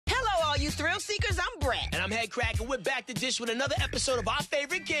you thrill seekers. I'm Brett. And I'm Head Crack, and we're back to dish with another episode of our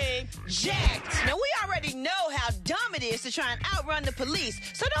favorite game, Jacked. Now, we already know how dumb it is to try and outrun the police,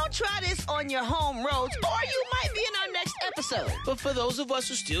 so don't try this on your home roads, or you might be in our next episode. But for those of us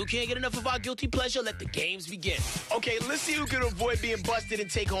who still can't get enough of our guilty pleasure, let the games begin. Okay, let's see who can avoid being busted and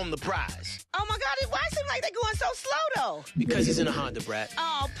take home the prize. Oh my God, why it seem like they're going so slow, though? Because he's in a Honda, Brat.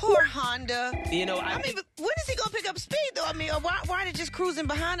 Oh, poor Honda. You know, I mean, when is he going to pick up speed, though? I mean, why are they just cruising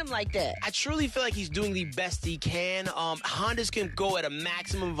behind him like that? I truly feel like he's doing the best he can. Hondas can go at a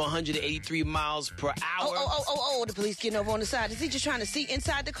maximum of 183 miles per hour. Oh, the police getting over on the side. Is he just trying to see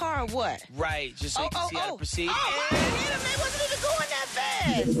inside the car or what? Right, just so you can see how to proceed. Oh, my God, man, wasn't even going that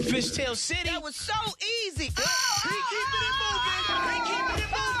fast. Fishtail City. That was so easy. He keeping it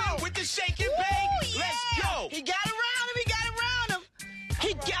moving with the shake and bake. Yeah. Let's go. He got around him.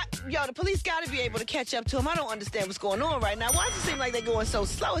 The police got to be able to catch up to him. I don't understand what's going on right now. Why does it seem like they're going so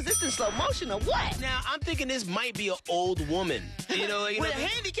slow? Is this in slow motion or what? Now, I'm thinking this might be an old woman. You know, with a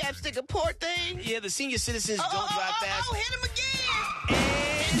handicap sticker, poor thing. Yeah, the senior citizens don't drive fast. Oh, hit him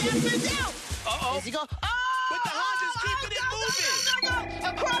again. And that's out. Uh-oh. Is he going? But the Honda's keeping it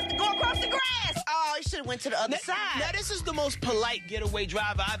moving. Go across the grass. Oh, he should have went to the other side. Now, this is the most polite getaway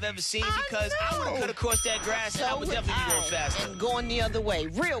driver I've ever seen because I would have cut across that grass and I would definitely be going faster. And going the other way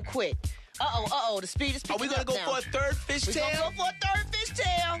real quick. The speed is picking up. Are we going to go for a third fishtail? We're going to go for a third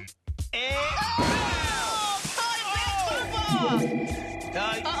fishtail. And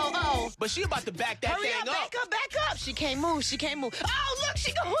but she about to back that Hurry thing up. Back up. She can't move. Oh, look,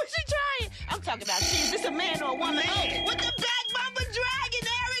 she trying. I'm talking about is this a man or a woman? Oh, with the back bumper dragging,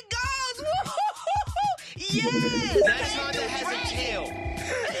 there it goes. Yes. That Honda has a tail.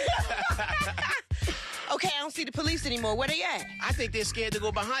 Okay, I don't see the police anymore. Where they at? I think they're scared to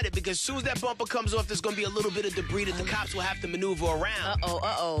go behind it because as soon as that bumper comes off, there's going to be a little bit of debris that the cops will have to maneuver around.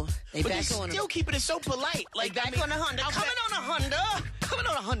 They but back they're on still keeping it so polite. Like, back on the Honda. Coming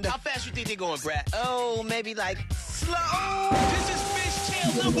on a Honda. How fast you think they're going, Brat? Oh, maybe like slow. This is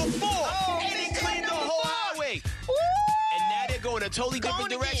fishtail number 4. And they cleaned the whole highway. Woo! And now they're going a totally different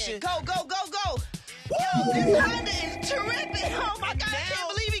direction. Go. Yo, this Honda is terrific. Oh, my God, I can't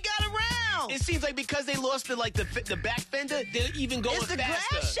believe he got around. It seems like because they lost the back fender, they're even going faster. Is the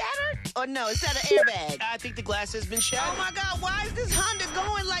glass shattered? Or no, is that an airbag? I think the glass has been shattered. Oh, my God, why is this Honda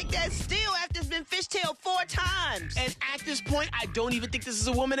going like that still after it's been fishtailed 4 times? And at this point, I don't even think this is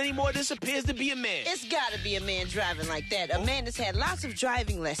a woman anymore. This appears to be a man. It's got to be a man driving like that. A man that's had lots of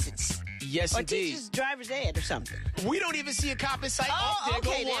driving lessons. Yes, or indeed. teaches driver's ed or something. We don't even see a cop in sight.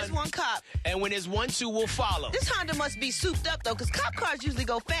 There's one cop. And when there's 1, 2, we'll follow. This Honda must be souped up, though, because cop cars usually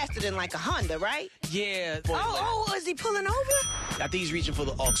go faster than like a Honda, right? Yeah. Is he pulling over? I think he's reaching for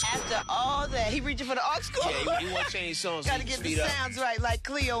the aux cord. After all that, he reaching for the aux cord? Yeah, he want to change songs. Gotta get the sounds right like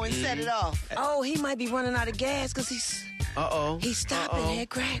Cleo and set it off. Oh, he might be running out of gas because he's... He's stopping, Head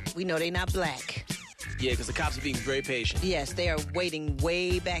Crack. We know they not black. Yeah, because the cops are being very patient. Yes, they are waiting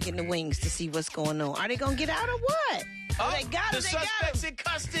way back in the wings to see what's going on. Are they going to get out or what? They got him. The suspect's in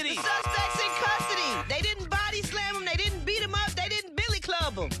custody. The suspect's in custody. They didn't body slam him. They didn't beat him up. They didn't billy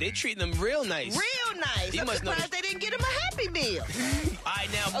club him. They treating him real nice. Real nice. I'm surprised they didn't get him a Happy Meal. All right,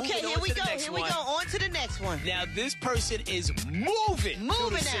 now here we go. Here we go. On to the next one. Now, this person is moving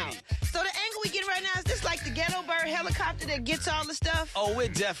out. So the angle we get right now, is this like the ghetto bird helicopter that gets all the stuff? Oh, we're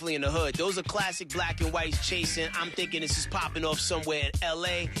definitely in the hood. Those are classic black and whites chasing. I'm thinking this is popping off somewhere in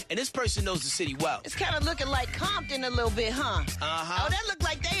L.A., and this person knows the city well. It's kind of looking like Compton a little bit, huh? Uh-huh. Oh, that look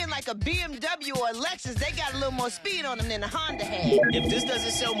like they in like a BMW or a Lexus. They got a little more speed on them than a Honda had. If this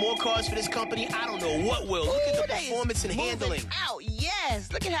doesn't sell more cars for this company, I don't know what will. Look at the performance and handling. Out, yes.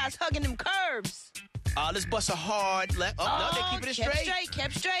 Look at how it's hugging them curves. Let's bust a hard left. No, they're keeping it straight.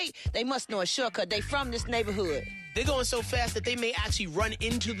 Kept straight. They must know a shortcut. They from this neighborhood. They're going so fast that they may actually run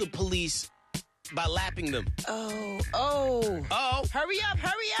into the police by lapping them. Oh. Hurry up.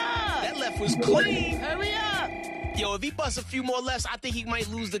 That left was clean. Hurry up. Yo, if he busts a few more lefts, I think he might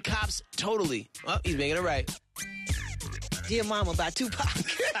lose the cops totally. Oh, he's making it right. Dear Mama by Tupac.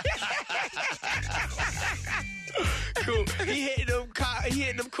 Cool. He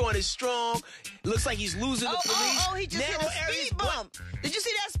hitting them corners strong. Looks like he's losing the police. He just hit a speed bump. Did you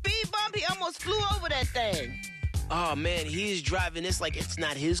see that speed bump? He almost flew over that thing. Oh, man, he's driving this like it's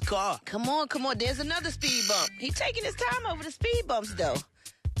not his car. Come on. There's another speed bump. He's taking his time over the speed bumps, though.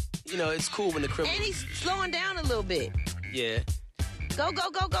 You know, it's cool when the criminal... And he's slowing down a little bit. Yeah. Go.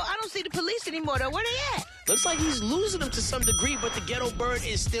 I don't see the police anymore, though. Where they at? Looks like he's losing them to some degree, but the ghetto bird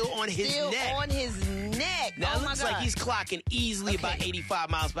is still on his neck. Still on his neck. Now, oh it looks like he's clocking easily about 85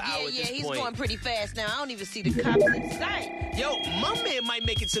 miles per hour at this he's point. going pretty fast now. I don't even see the cops in sight. Yo, my man might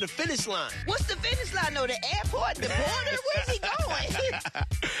make it to the finish line. What's the finish line? No, the airport, the border? Where's he going?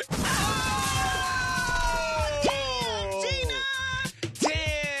 Oh, damn, Gina!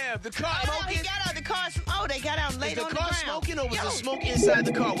 Damn, the car smoking. He got out the car. They got out late on the ground. Is the car smoking or was the smoke inside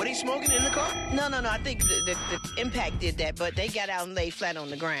the car? Were they smoking in the car? No. I think the impact did that, but they got out and laid flat on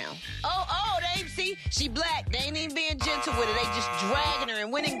the ground. See, she black. They ain't even being gentle with her. They just dragging her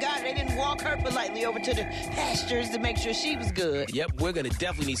and went and got her. They didn't walk her politely over to the pastures to make sure she was good. Yep, we're going to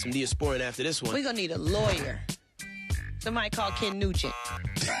definitely need some Neosporin after this one. We're going to need a lawyer. Somebody call Ken Nugent.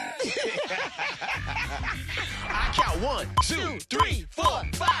 I count 1, 2, 3, 4,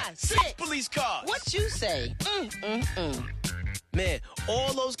 5, 6 police cars. What you say? Man,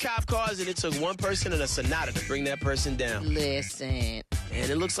 all those cop cars, and it took one person and a Sonata to bring that person down. Listen. And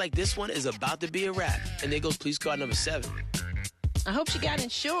it looks like this one is about to be a wrap. And there goes police car number 7. I hope she got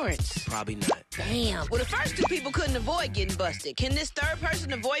insurance. Probably not. Damn. Well, the first 2 people couldn't avoid getting busted. Can this third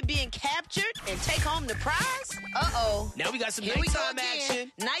person avoid being captured and take home the prize? Uh-oh. Now we got some Here nighttime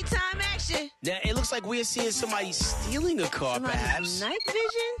action. Nighttime action. Now, it looks like we're seeing somebody stealing a car, perhaps. Night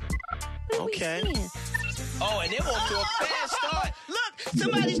vision? What okay. Are we seeing? Oh, and they're off to a fast start. Look,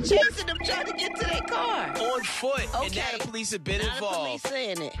 somebody's chasing them, trying to get to their car. On foot. Okay. And now the police have been involved. The police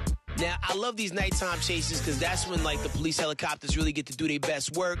saying it. Now, I love these nighttime chases because that's when, like, the police helicopters really get to do their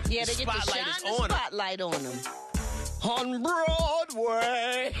best work. Yeah, they get to shine the spotlight on them. On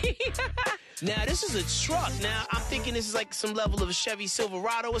Broadway. Now, this is a truck. Now, I'm thinking this is like some level of a Chevy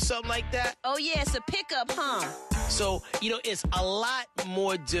Silverado or something like that. Oh, yeah, it's a pickup, huh? So, it's a lot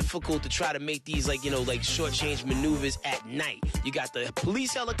more difficult to try to make these, like short-change maneuvers at night. You got the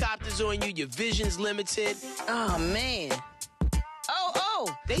police helicopters on you. Your vision's limited. Oh, man. Oh.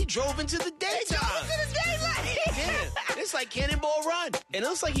 They drove into the daytime. They drove into the daylight. Yeah. It's like Cannonball Run. And it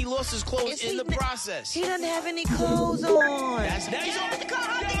looks like he lost his clothes in the process. He doesn't have any clothes on. Now he's on the car.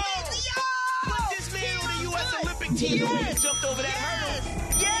 Put this man on the U.S. Olympic team when he jumped over that hurdle.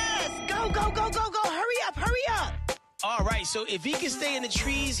 Yes. Go. Hurry up. All right, so if he can stay in the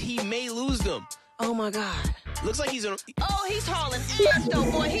trees, he may lose them. Oh, my God. Looks like he's on... Oh, he's hauling ass, though,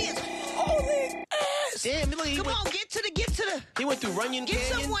 boy. He is hauling ass. Damn, look, Come on, get to the... He went through Runyon Canyon.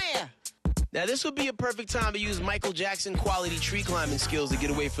 Get somewhere. Now, this would be a perfect time to use Michael Jackson quality tree climbing skills to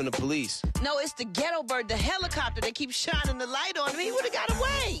get away from the police. No, it's the ghetto bird, the helicopter that keeps shining the light on him. He would have got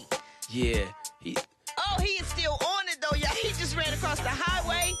away. Yeah, Oh, he is still on it, though, y'all. He just ran across the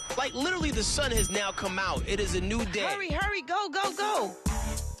highway. Like, literally, the sun has now come out. It is a new day. Hurry, go.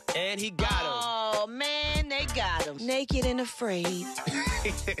 And he got him. Oh, man, they got him. Naked and afraid.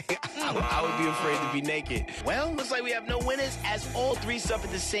 I would be afraid to be naked. Well, looks like we have no winners as all 3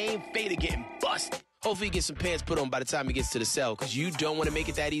 suffered the same fate of getting busted. Hopefully he gets some pants put on by the time he gets to the cell, because you don't want to make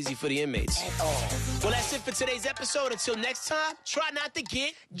it that easy for the inmates. At all. Well, that's it for today's episode. Until next time, try not to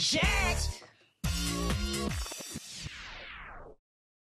get jacked.